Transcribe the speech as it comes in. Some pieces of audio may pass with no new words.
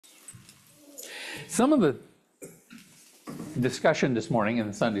Some of the discussion this morning in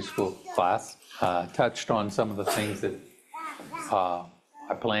the Sunday school class touched on some of the things that I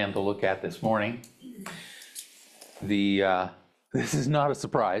plan to look at this morning. This is not a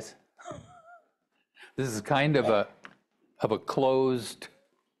surprise. This is kind of a closed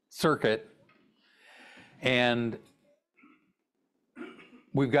circuit, and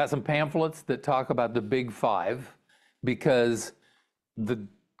we've got some pamphlets that talk about the big five, because the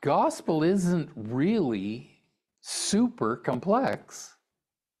gospel isn't really super complex.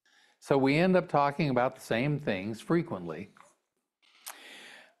 So we end up talking about the same things frequently.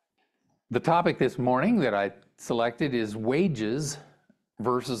 The topic this morning that I selected is wages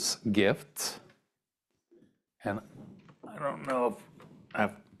versus gifts. And I don't know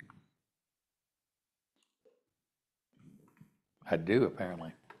if I do,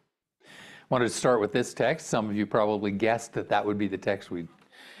 apparently. I wanted to start with this text. Some of you probably guessed that that would be the text we'd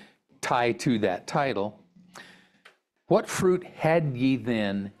tie to that title. What fruit had ye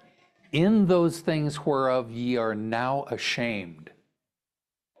then in those things whereof ye are now ashamed?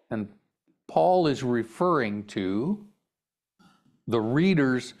 And Paul is referring to the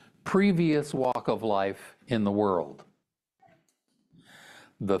reader's previous walk of life in the world.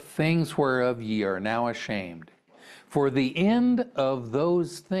 The things whereof ye are now ashamed. For the end of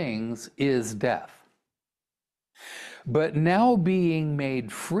those things is death. But now being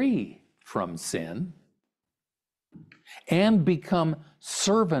made free from sin and become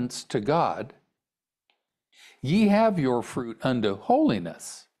servants to God, ye have your fruit unto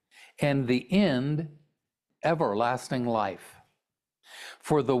holiness, and the end everlasting life.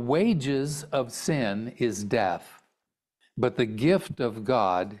 For the wages of sin is death, but the gift of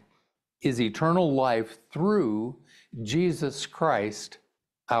God is eternal life through Jesus Christ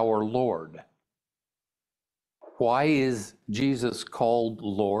our Lord. Why is Jesus called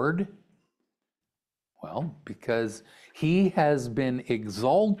Lord? Well, because he has been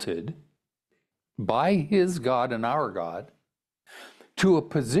exalted by his God and our God to a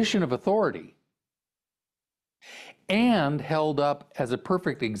position of authority and held up as a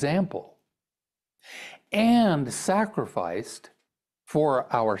perfect example and sacrificed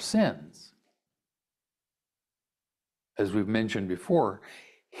for our sins. As we've mentioned before,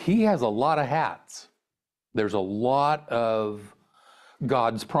 he has a lot of hats. There's a lot of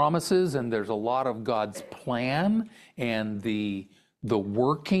God's promises, and there's a lot of God's plan and the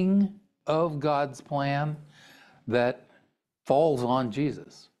working of God's plan that falls on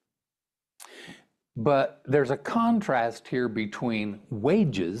Jesus. But there's a contrast here between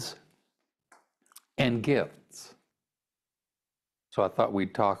wages and gifts. So I thought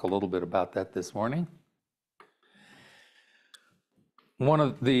we'd talk a little bit about that this morning. One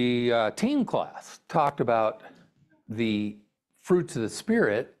of the teen class talked about the fruits of the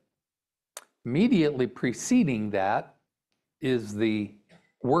Spirit. Immediately preceding that is the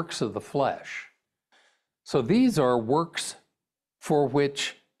works of the flesh. So these are works for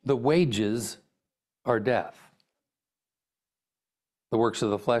which the wages are death. The works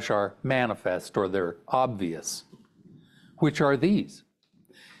of the flesh are manifest, or they're obvious. Which are these?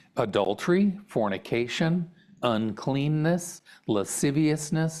 Adultery, fornication, uncleanness,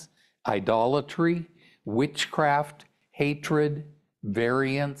 lasciviousness, idolatry, witchcraft, hatred,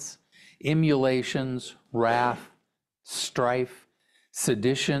 variance, emulations, wrath, strife,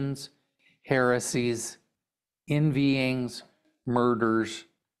 seditions, heresies, envyings, murders,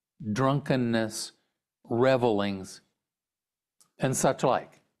 drunkenness, revelings, and such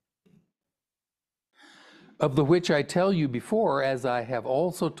like. Of the which I tell you before, as I have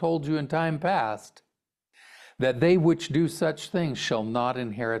also told you in time past, that they which do such things shall not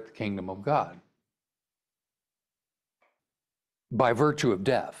inherit the kingdom of God. By virtue of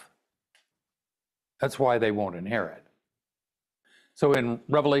death. That's why they won't inherit. So in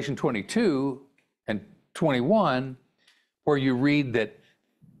Revelation 22 and 21, where you read that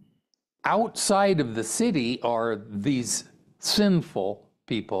outside of the city are these sinful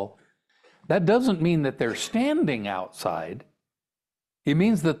people, that doesn't mean that they're standing outside. It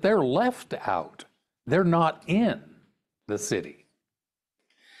means that they're left out. They're not in the city.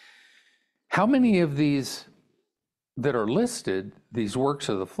 How many of these that are listed, these works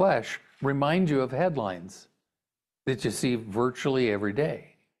of the flesh, remind you of headlines that you see virtually every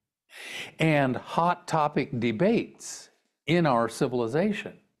day and hot topic debates in our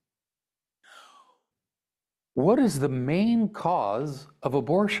civilization? What is the main cause of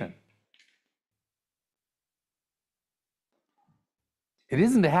abortion? It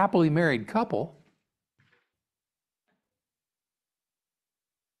isn't a happily married couple.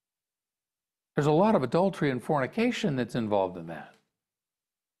 There's a lot of adultery and fornication that's involved in that.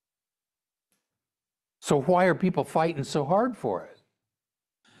 So why are people fighting so hard for it?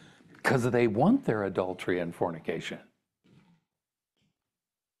 Because they want their adultery and fornication.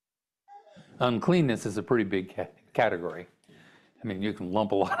 Uncleanness is a pretty big category. I mean, you can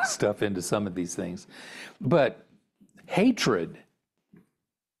lump a lot of stuff into some of these things. But hatred,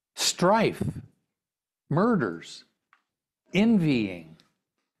 strife, murders, envying,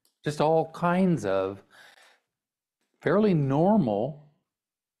 just all kinds of fairly normal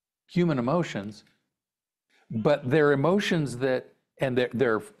human emotions, but they're emotions that, and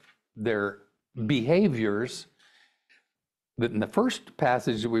their behaviors that in the first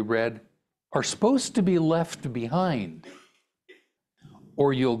passage that we read are supposed to be left behind,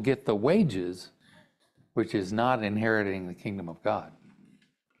 or you'll get the wages, which is not inheriting the kingdom of God.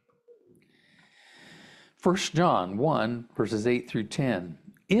 1 John 1, verses 8 through 10.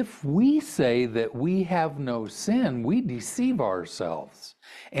 If we say that we have no sin, we deceive ourselves,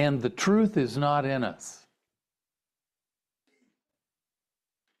 and the truth is not in us.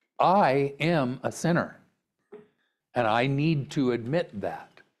 I am a sinner, and I need to admit that.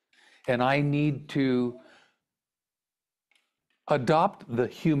 And I need to adopt the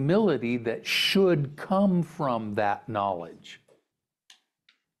humility that should come from that knowledge.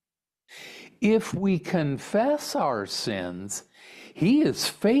 If we confess our sins, He is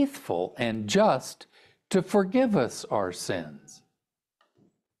faithful and just to forgive us our sins.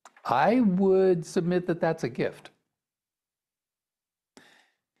 I would submit that that's a gift.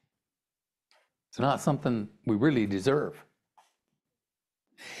 It's not something we really deserve.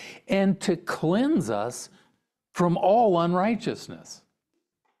 And to cleanse us from all unrighteousness.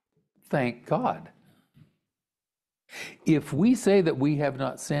 Thank God. If we say that we have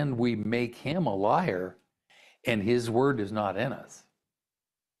not sinned, we make Him a liar, and His word is not in us.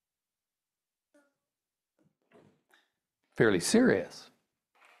 Fairly serious.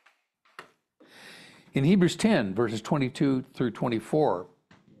 In Hebrews 10, verses 22 through 24,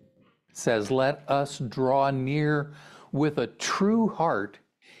 says, let us draw near with a true heart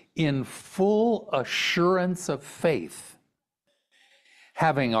in full assurance of faith,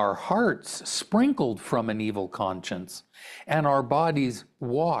 having our hearts sprinkled from an evil conscience and our bodies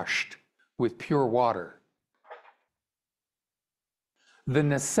washed with pure water. The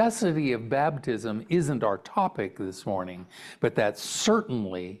necessity of baptism isn't our topic this morning, but that's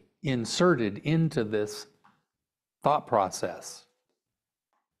certainly inserted into this thought process.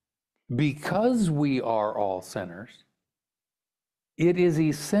 Because we are all sinners, it is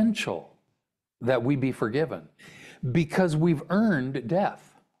essential that we be forgiven, because we've earned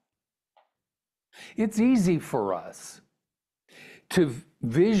death. It's easy for us to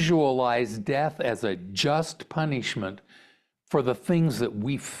visualize death as a just punishment for the things that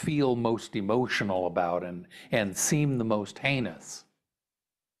we feel most emotional about and seem the most heinous.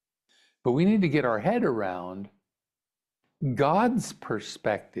 But we need to get our head around God's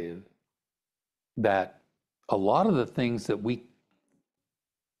perspective that a lot of the things that we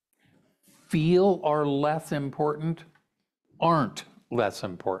feel are less important aren't less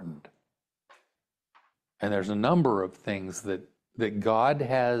important. And there's a number of things that God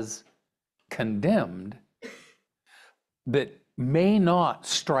has condemned that may not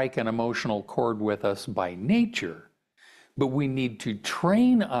strike an emotional chord with us by nature, but we need to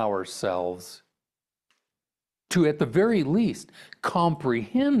train ourselves to, at the very least,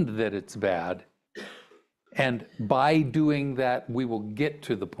 comprehend that it's bad. And by doing that, we will get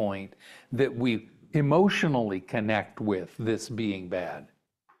to the point that we emotionally connect with this being bad.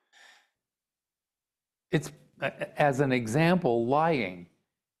 It's, as an example, lying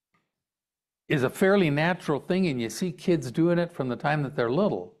is a fairly natural thing, and you see kids doing it from the time that they're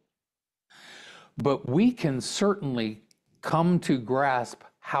little. But we can certainly come to grasp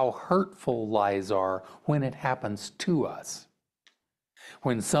how hurtful lies are when it happens to us,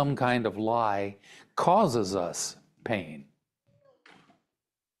 when some kind of lie causes us pain.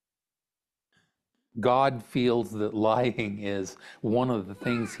 God feels that lying is one of the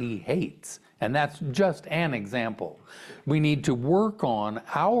things He hates, and that's just an example. We need to work on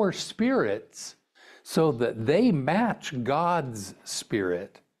our spirits so that they match God's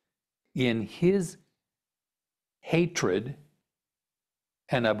spirit in His hatred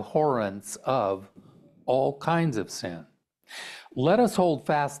and abhorrence of all kinds of sin. Let us hold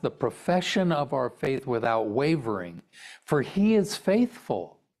fast the profession of our faith without wavering, for He is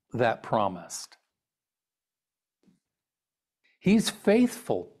faithful that promised. He's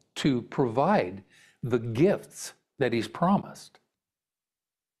faithful to provide the gifts that He's promised.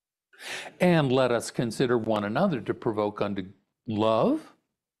 And let us consider one another to provoke unto love.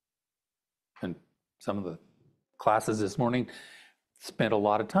 And some of the classes this morning spent a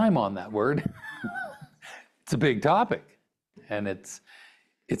lot of time on that word. It's a big topic, and it's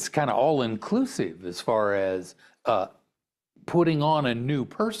kind of all inclusive as far as putting on a new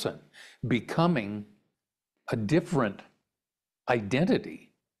person, becoming a different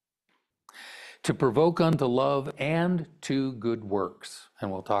identity, to provoke unto love and to good works. And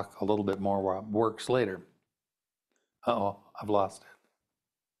we'll talk a little bit more about works later. Uh-oh, I've lost it.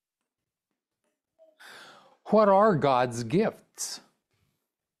 What are God's gifts?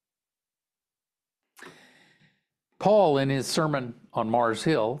 Paul, in his sermon on Mars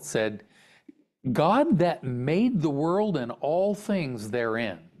Hill, said, God that made the world and all things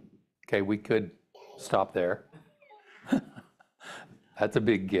therein. Okay, we could stop there. That's a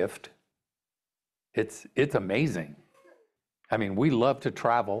big gift. It's amazing. I mean, we love to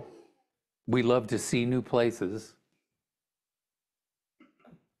travel. We love to see new places.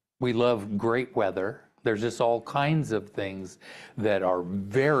 We love great weather. There's just all kinds of things that are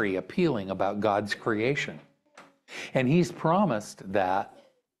very appealing about God's creation. And he's promised that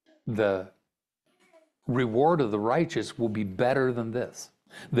the reward of the righteous will be better than this.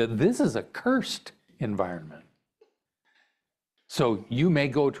 That this is a cursed environment. So you may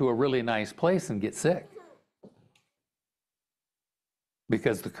go to a really nice place and get sick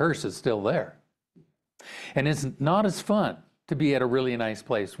because the curse is still there. And it's not as fun to be at a really nice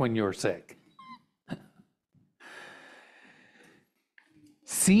place when you're sick.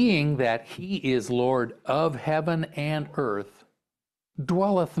 Seeing that he is Lord of heaven and earth,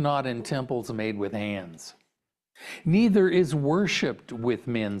 dwelleth not in temples made with hands, neither is worshipped with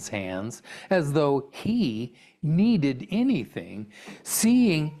men's hands, as though he needed anything,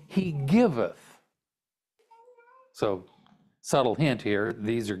 seeing he giveth. So, subtle hint here,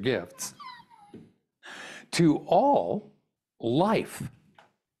 these are gifts. To all life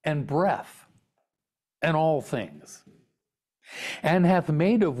and breath and all things, and hath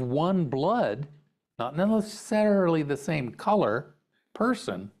made of one blood, not necessarily the same color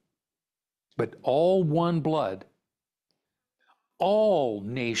person, but all one blood, all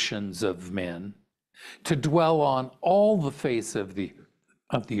nations of men, to dwell on all the face of the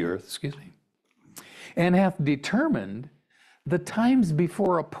earth, and hath determined the times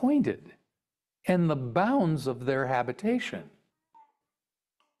before appointed and the bounds of their habitation.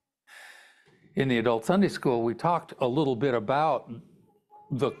 In the adult Sunday school, we talked a little bit about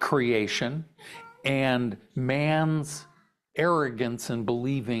the creation and man's arrogance in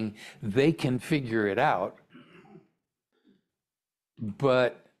believing they can figure it out.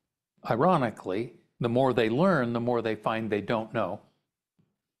 But ironically, the more they learn, the more they find they don't know.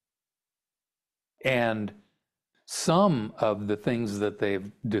 And some of the things that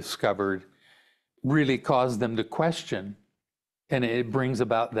they've discovered really cause them to question. And it brings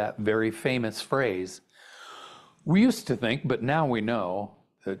about that very famous phrase, we used to think, but now we know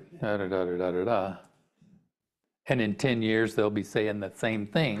that da-da-da-da-da-da. And in 10 years, they'll be saying the same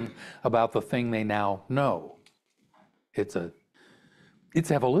thing about the thing they now know. It's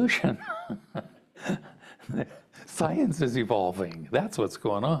evolution. Science is evolving. That's what's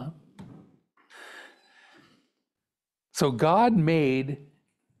going on. So God made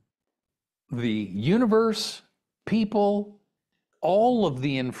the universe, people, all of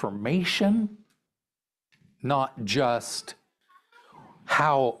the information, not just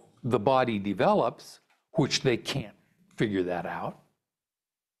how the body develops, which they can't figure that out.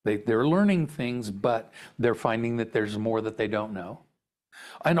 They're learning things, but they're finding that there's more that they don't know.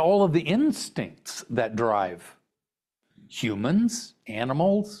 And all of the instincts that drive humans,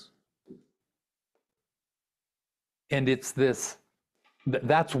 animals. And it's this,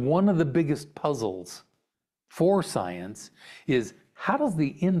 that's one of the biggest puzzles for science, is how does the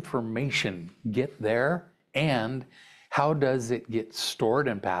information get there and how does it get stored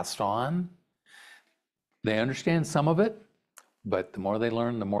and passed on? They understand some of it, but the more they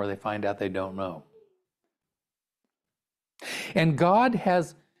learn, the more they find out they don't know. And God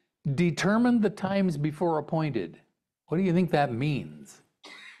has determined the times before appointed. What do you think that means?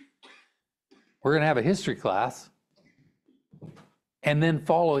 We're going to have a history class, and then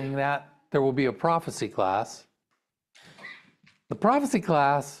following that, there will be a prophecy class. The prophecy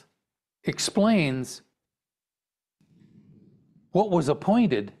class explains what was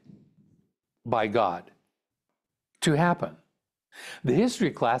appointed by God to happen. The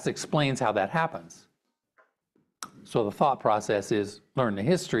history class explains how that happens. So the thought process is learn the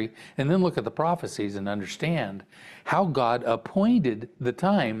history and then look at the prophecies and understand how God appointed the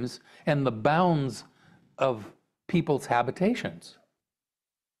times and the bounds of people's habitations.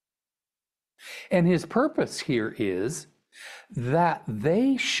 And his purpose here is that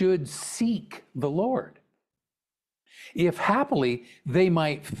they should seek the Lord. If happily they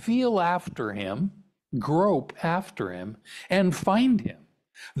might feel after him grope after him and find him,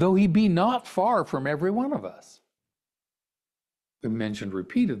 though he be not far from every one of us. We've mentioned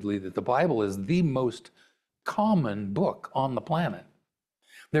repeatedly that the Bible is the most common book on the planet.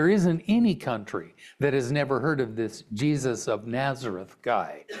 There isn't any country that has never heard of this Jesus of Nazareth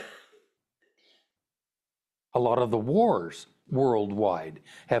guy. A lot of the wars worldwide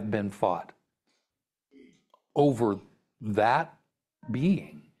have been fought over that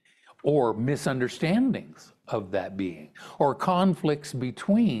being, or misunderstandings of that being, or conflicts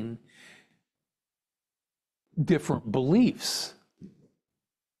between different beliefs.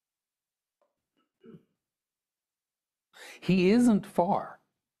 He isn't far.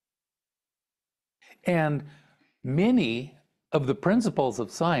 And many of the principles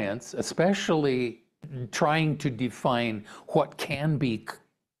of science, especially trying to define what can be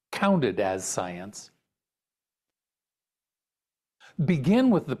counted as science,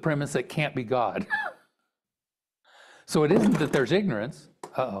 begin with the premise that can't be God. So it isn't that there's ignorance.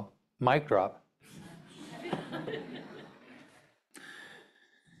 Uh-oh, mic drop.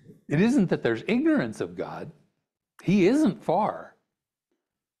 It isn't that there's ignorance of God. He isn't far.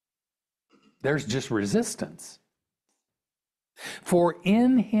 There's just resistance. For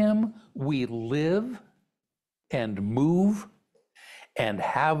in him we live and move and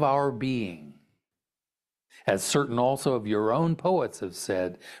have our being. As certain also of your own poets have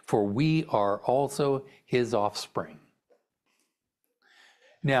said, for we are also his offspring.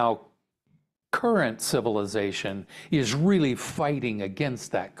 Now, current civilization is really fighting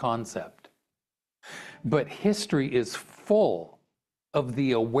against that concept. But history is full of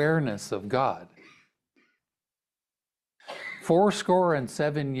the awareness of God.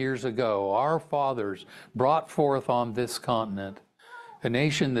 77 years ago, our fathers brought forth on this continent a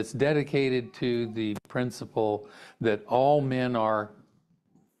nation that's dedicated to the principle that all men are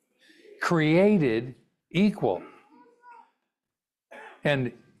created equal.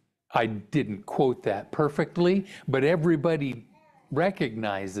 And I didn't quote that perfectly, but everybody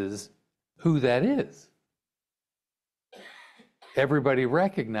recognizes who that is. Everybody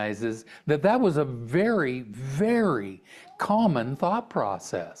recognizes that that was a very, very common thought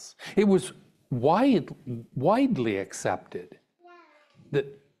process. It was widely accepted that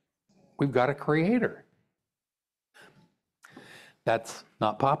we've got a creator. That's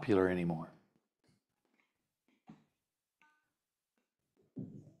not popular anymore.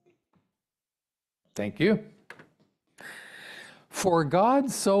 Thank you. For God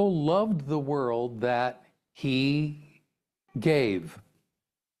so loved the world that he gave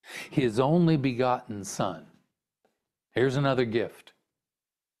his only begotten Son. Here's another gift.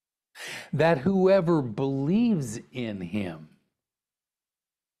 That whoever believes in him.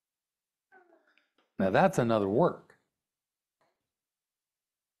 Now that's another work.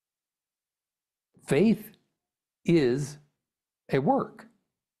 Faith is a work.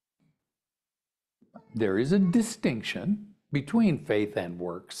 There is a distinction between faith and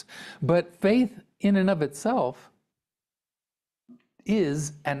works, but faith in and of itself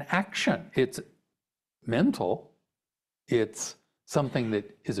is an action. It's mental. It's something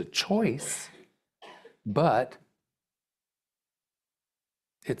that is a choice, but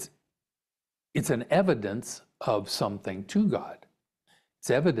it's an evidence of something to God.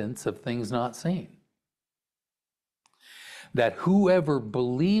 It's evidence of things not seen. That whoever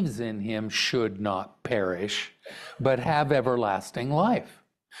believes in him should not perish, but have everlasting life.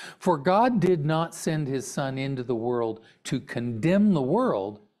 For God did not send his Son into the world to condemn the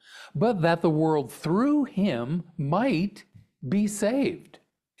world, but that the world through him might be saved.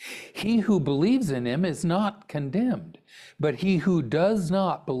 He who believes in him is not condemned, but he who does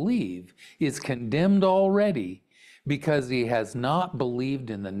not believe is condemned already, because he has not believed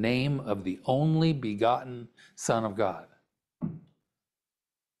in the name of the only begotten Son of God.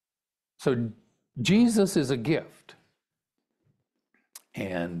 So Jesus is a gift.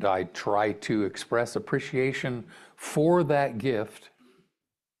 And I try to express appreciation for that gift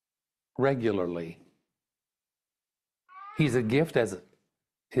regularly. He's a gift as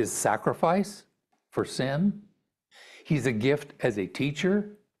his sacrifice for sin. He's a gift as a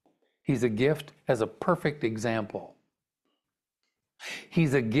teacher. He's a gift as a perfect example.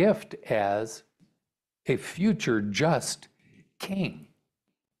 He's a gift as a future just king.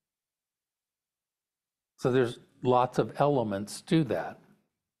 So there's lots of elements to that.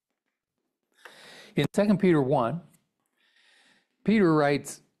 In 2 Peter 1, Peter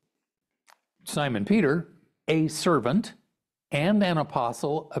writes, Simon Peter, a servant and an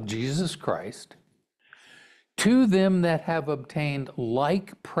apostle of Jesus Christ, to them that have obtained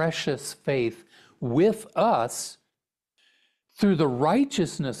like precious faith with us through the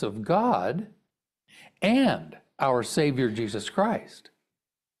righteousness of God and our Savior Jesus Christ.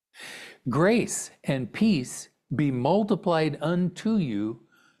 Grace and peace be multiplied unto you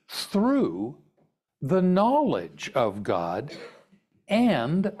through the knowledge of God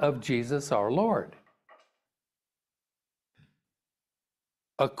and of Jesus our Lord,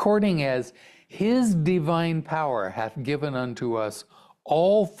 according as his divine power hath given unto us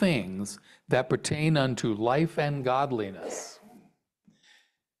all things that pertain unto life and godliness.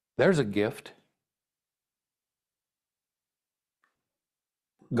 There's a gift.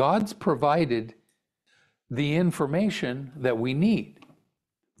 God's provided the information that we need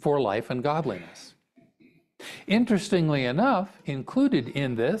for life and godliness. Interestingly enough, included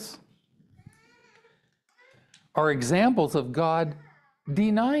in this are examples of God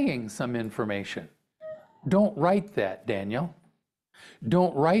denying some information. Don't write that, Daniel.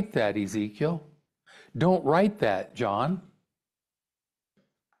 Don't write that, Ezekiel. Don't write that, John.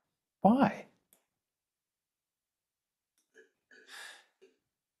 Why?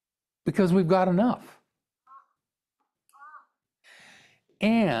 Because we've got enough.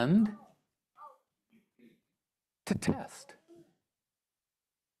 And to test,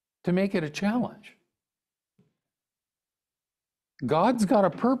 to make it a challenge. God's got a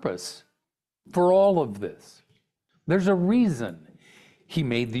purpose for all of this. There's a reason he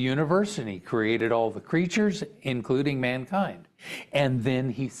made the universe and he created all the creatures, including mankind. And then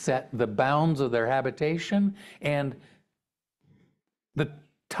he set the bounds of their habitation and the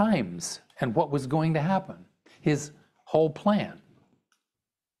times and what was going to happen, his whole plan.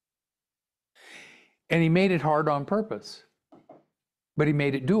 And he made it hard on purpose, but he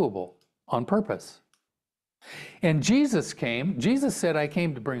made it doable on purpose. And Jesus said, I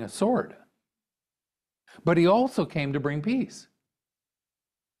came to bring a sword, but he also came to bring peace.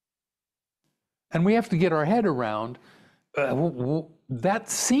 And we have to get our head around, that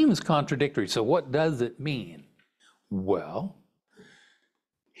seems contradictory. So what does it mean? Well,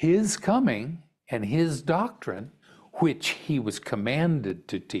 his coming and his doctrine, which he was commanded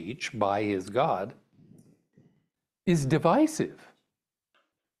to teach by his God, is divisive.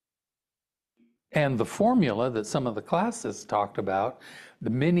 And the formula that some of the classes talked about, the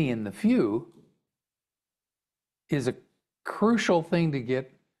many and the few, is a crucial thing to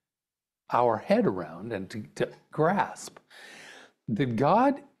get our head around and to grasp. That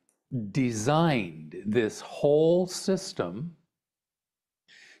God designed this whole system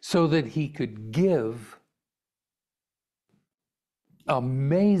so that he could give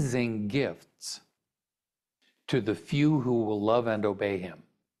amazing gifts to the few who will love and obey him.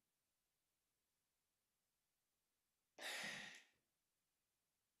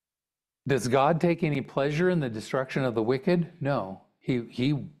 Does God take any pleasure in the destruction of the wicked? No.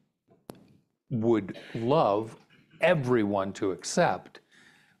 He would love everyone to accept,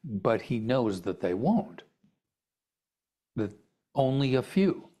 but he knows that they won't. That only a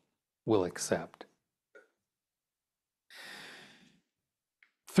few will accept.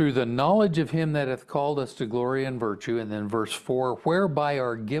 Through the knowledge of him that hath called us to glory and virtue, and then verse 4, whereby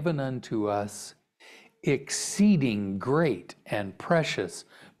are given unto us exceeding great and precious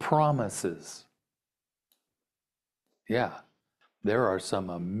promises. Yeah, there are some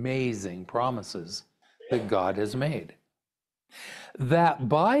amazing promises that God has made. That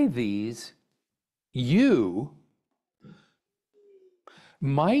by these you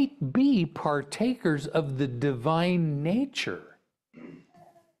might be partakers of the divine nature.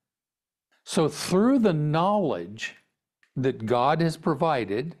 So through the knowledge that God has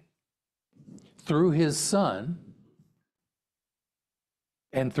provided through his Son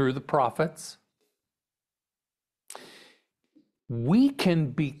and through the prophets, we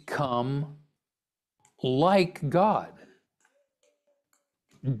can become like God,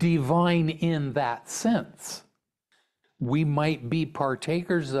 divine in that sense. We might be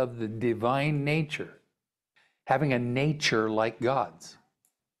partakers of the divine nature, having a nature like God's.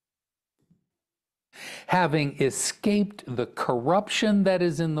 Having escaped the corruption that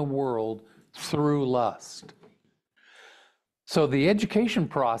is in the world through lust. So the education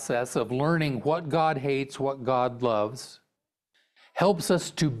process of learning what God hates, what God loves, helps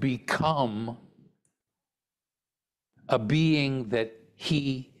us to become a being that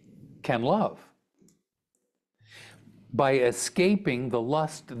he can love by escaping the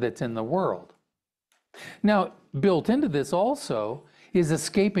lust that's in the world. Now, built into this also is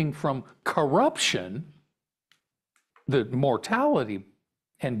escaping from corruption, the mortality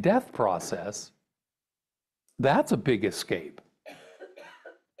and death process. That's a big escape.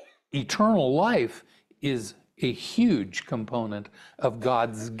 Eternal life is a huge component of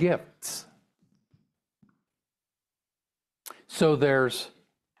God's gifts. So there's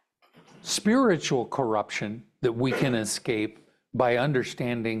spiritual corruption that we can escape by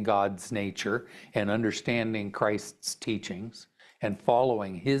understanding God's nature and understanding Christ's teachings and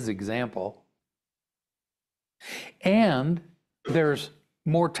following his example. And there's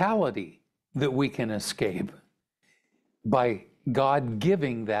mortality that we can escape by God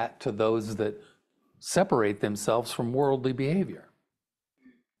giving that to those that separate themselves from worldly behavior.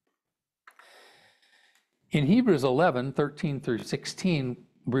 In Hebrews 11:13-16,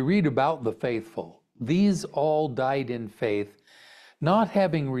 we read about the faithful. These all died in faith, not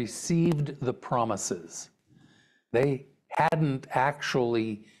having received the promises. They hadn't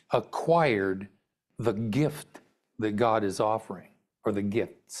actually acquired the gift that God is offering, or the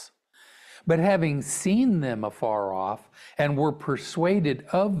gifts, but having seen them afar off, and were persuaded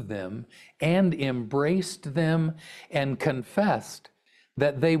of them, and embraced them, and confessed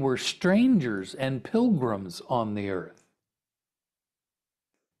that they were strangers and pilgrims on the earth.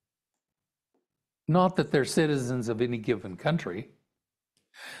 Not that they're citizens of any given country,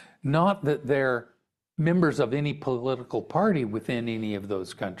 not that they're members of any political party within any of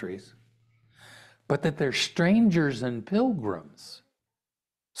those countries, but that they're strangers and pilgrims,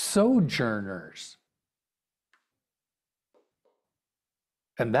 sojourners.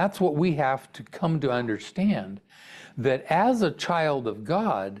 And that's what we have to come to understand, that as a child of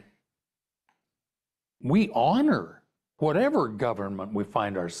God, we honor whatever government we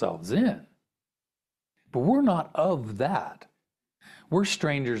find ourselves in. But we're not of that. We're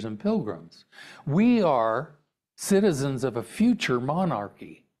strangers and pilgrims. We are citizens of a future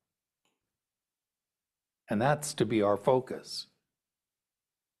monarchy. And that's to be our focus.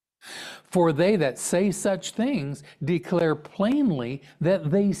 For they that say such things declare plainly that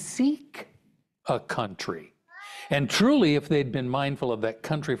they seek a country. And truly, if they'd been mindful of that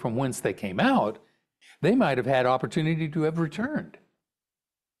country from whence they came out, they might have had opportunity to have returned.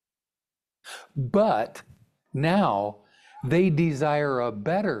 But now they desire a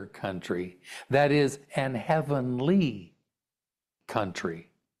better country, that is, an heavenly country.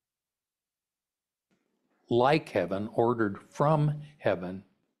 Like heaven, ordered from heaven,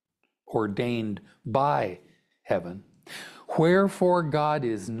 ordained by heaven. Wherefore God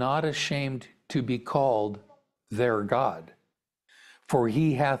is not ashamed to be called their God, for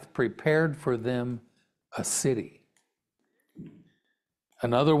he hath prepared for them a city.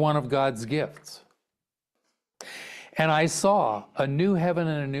 Another one of God's gifts. And I saw a new heaven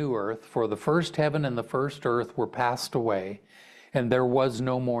and a new earth, for the first heaven and the first earth were passed away, and there was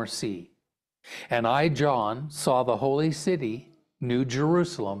no more sea. And I, John, saw the holy city, New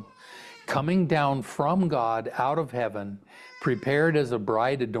Jerusalem, coming down from God out of heaven, prepared as a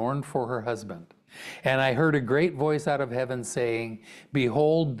bride adorned for her husband. And I heard a great voice out of heaven saying,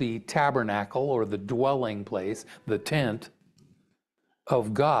 Behold, the tabernacle, or the dwelling place, the tent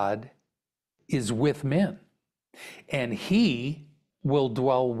of God is with men, and he will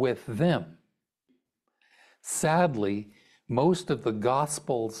dwell with them. Sadly, most of the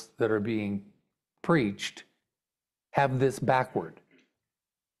gospels that are being preached have this backward.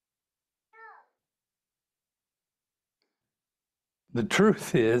 The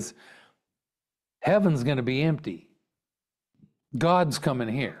truth is, heaven's going to be empty. God's coming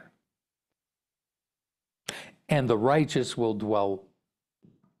here. And the righteous will dwell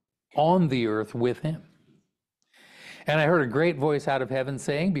on the earth with him. And I heard a great voice out of heaven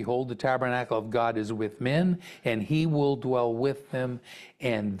saying, Behold, the tabernacle of God is with men, and he will dwell with them,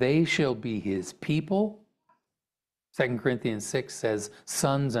 and they shall be his people. 2 Corinthians 6 says,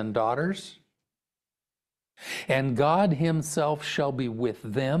 sons and daughters. And God himself shall be with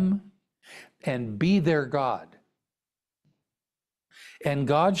them, and be their God. And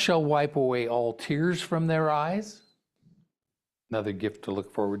God shall wipe away all tears from their eyes. Another gift to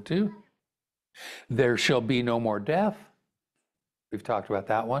look forward to. There shall be no more death. We've talked about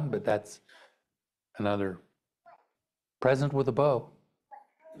that one, but that's another present with a bow.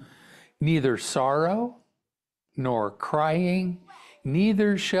 Neither sorrow nor crying,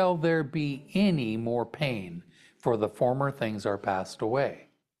 neither shall there be any more pain, for the former things are passed away.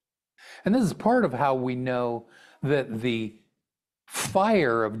 And this is part of how we know that the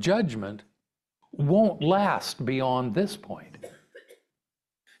fire of judgment won't last beyond this point.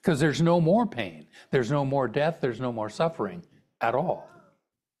 Because there's no more pain, there's no more death, there's no more suffering at all.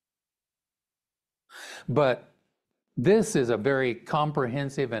 But this is a very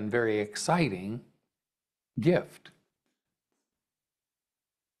comprehensive and very exciting gift.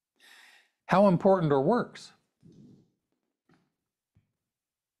 How important are works?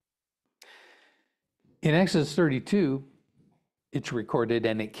 In Exodus 32, it's recorded,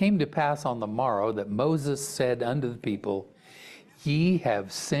 and it came to pass on the morrow that Moses said unto the people, Ye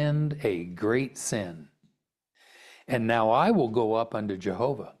have sinned a great sin. And now I will go up unto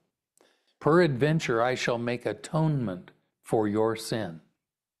Jehovah. Peradventure I shall make atonement for your sin.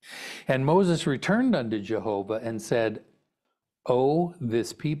 And Moses returned unto Jehovah and said, O,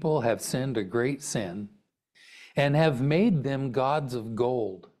 this people have sinned a great sin, and have made them gods of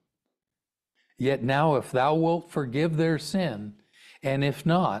gold. Yet now if thou wilt forgive their sin, and if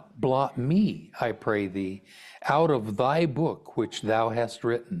not, blot me, I pray thee, out of thy book which thou hast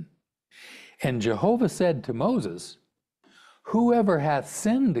written. And Jehovah said to Moses, Whoever hath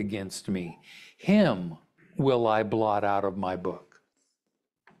sinned against me, him will I blot out of my book.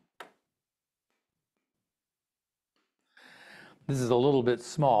 This is a little bit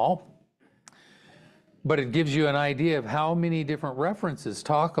small, but it gives you an idea of how many different references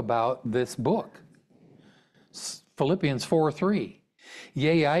talk about this book. Philippians 4:3.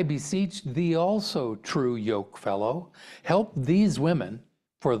 Yea, I beseech thee also, true yokefellow, help these women,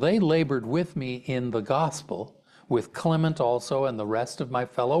 for they labored with me in the gospel, with Clement also and the rest of my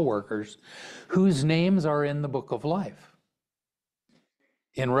fellow workers, whose names are in the book of life.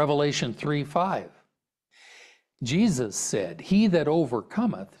 In Revelation 3:5, Jesus said, He that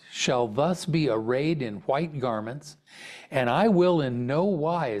overcometh shall thus be arrayed in white garments, and I will in no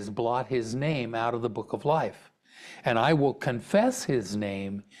wise blot his name out of the book of life. And I will confess his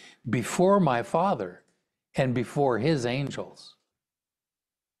name before my Father and before his angels.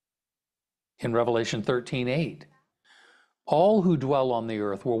 In Revelation 13:8, all who dwell on the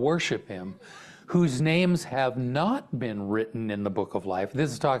earth will worship him, whose names have not been written in the book of life.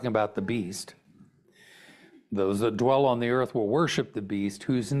 This is talking about the beast. Those that dwell on the earth will worship the beast,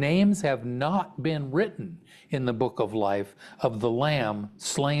 whose names have not been written in the book of life of the Lamb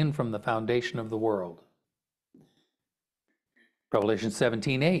slain from the foundation of the world. Revelation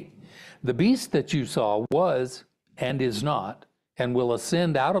 17:8. The beast that you saw was and is not, and will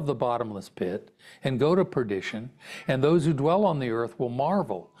ascend out of the bottomless pit and go to perdition, and those who dwell on the earth will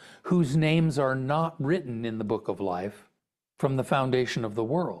marvel, whose names are not written in the book of life from the foundation of the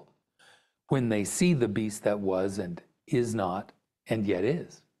world, when they see the beast that was and is not and yet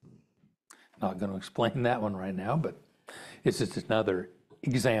is. Not going to explain that one right now, but it's just another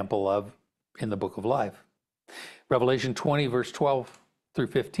example of in the book of life. Revelation 20, verse 12 through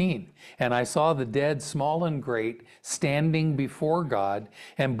 15. And I saw the dead, small and great, standing before God,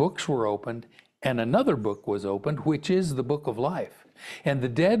 and books were opened, and another book was opened, which is the book of life. And the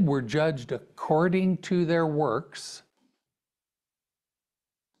dead were judged according to their works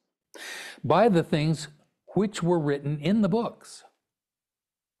by the things which were written in the books.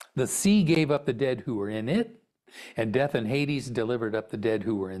 The sea gave up the dead who were in it, and death and Hades delivered up the dead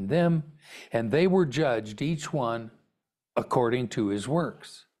who were in them, and they were judged, each one according to his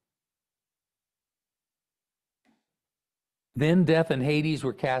works. Then death and Hades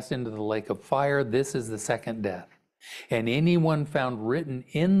were cast into the lake of fire. This is the second death. And anyone found written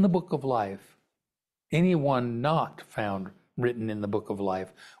in the book of life, anyone not found written in the book of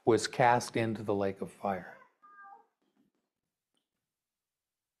life, was cast into the lake of fire.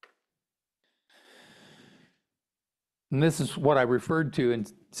 And this is what I referred to in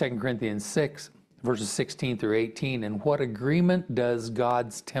 2 Corinthians 6, verses 16 through 18. And what agreement does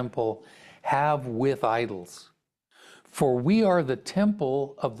God's temple have with idols? For we are the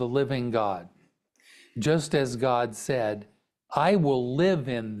temple of the living God. Just as God said, I will live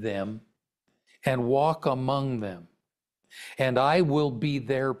in them and walk among them, and I will be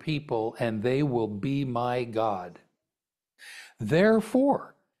their people, and they will be my God.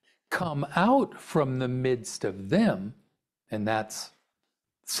 Therefore, come out from the midst of them, and that's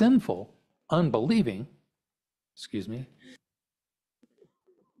sinful, unbelieving,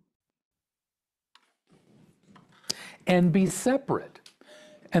 and be separate.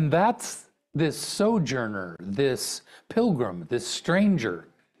 And that's this sojourner, this pilgrim, this stranger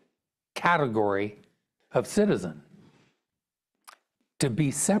category of citizen. To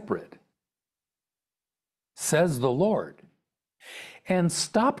be separate, says the Lord, and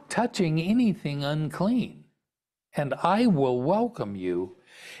stop touching anything unclean, and I will welcome you,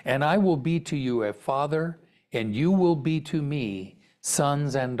 and I will be to you a father, and you will be to me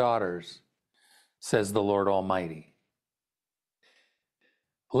sons and daughters, says the Lord Almighty.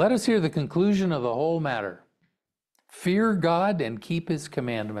 Let us hear the conclusion of the whole matter. Fear God and keep his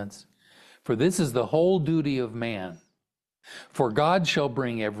commandments, for this is the whole duty of man. For God shall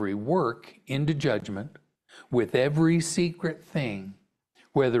bring every work into judgment with every secret thing,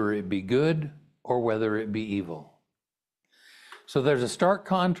 whether it be good or whether it be evil. So there's a stark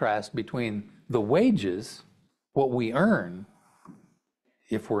contrast between the wages, what we earn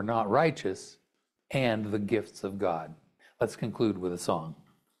if we're not righteous, and the gifts of God. Let's conclude with a song.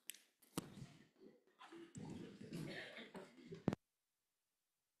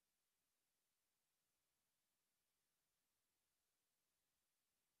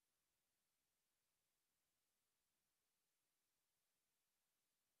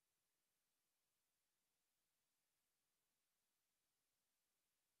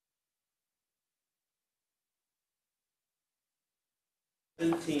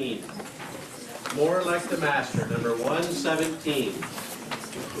 More like the Master, number 117.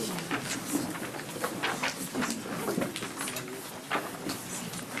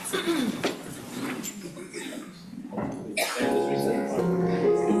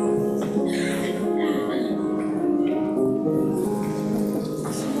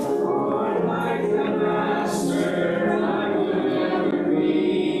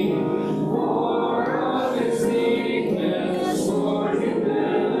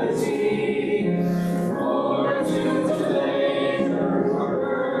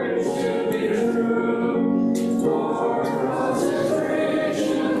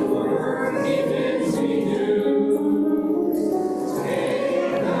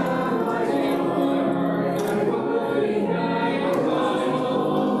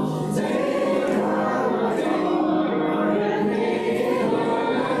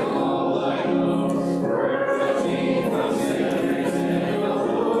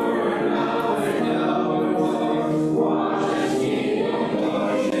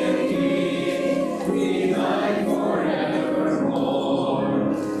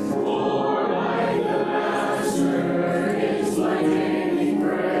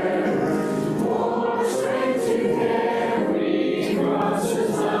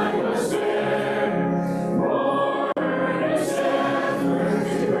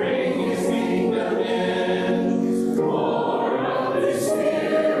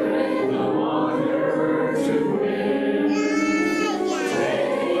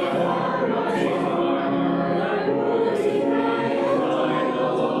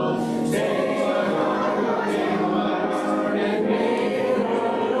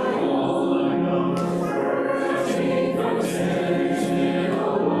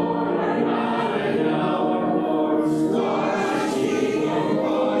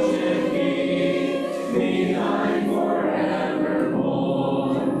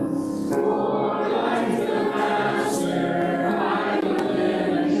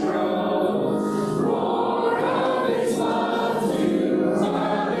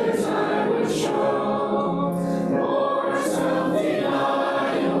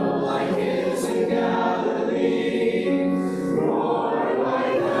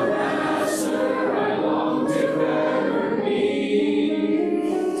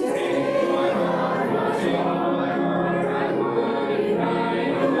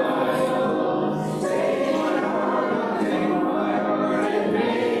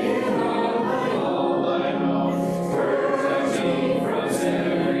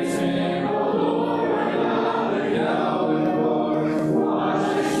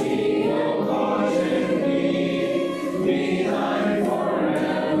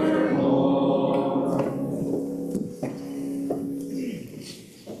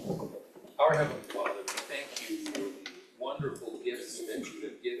 Our Heavenly Father, we thank you for the wonderful gifts that you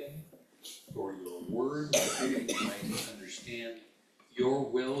have given, for your word, that we might understand your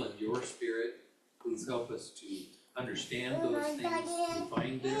will and your spirit. Please help us to understand those things we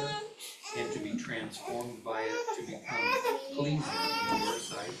find there and to be transformed by it to become pleasing in your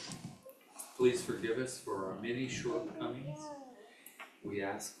sight. Please forgive us for our many shortcomings. We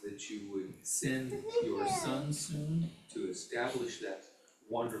ask that you would send your Son soon to establish that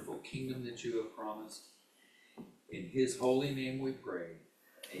wonderful kingdom that you have promised. In his holy name we pray.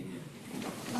 Amen.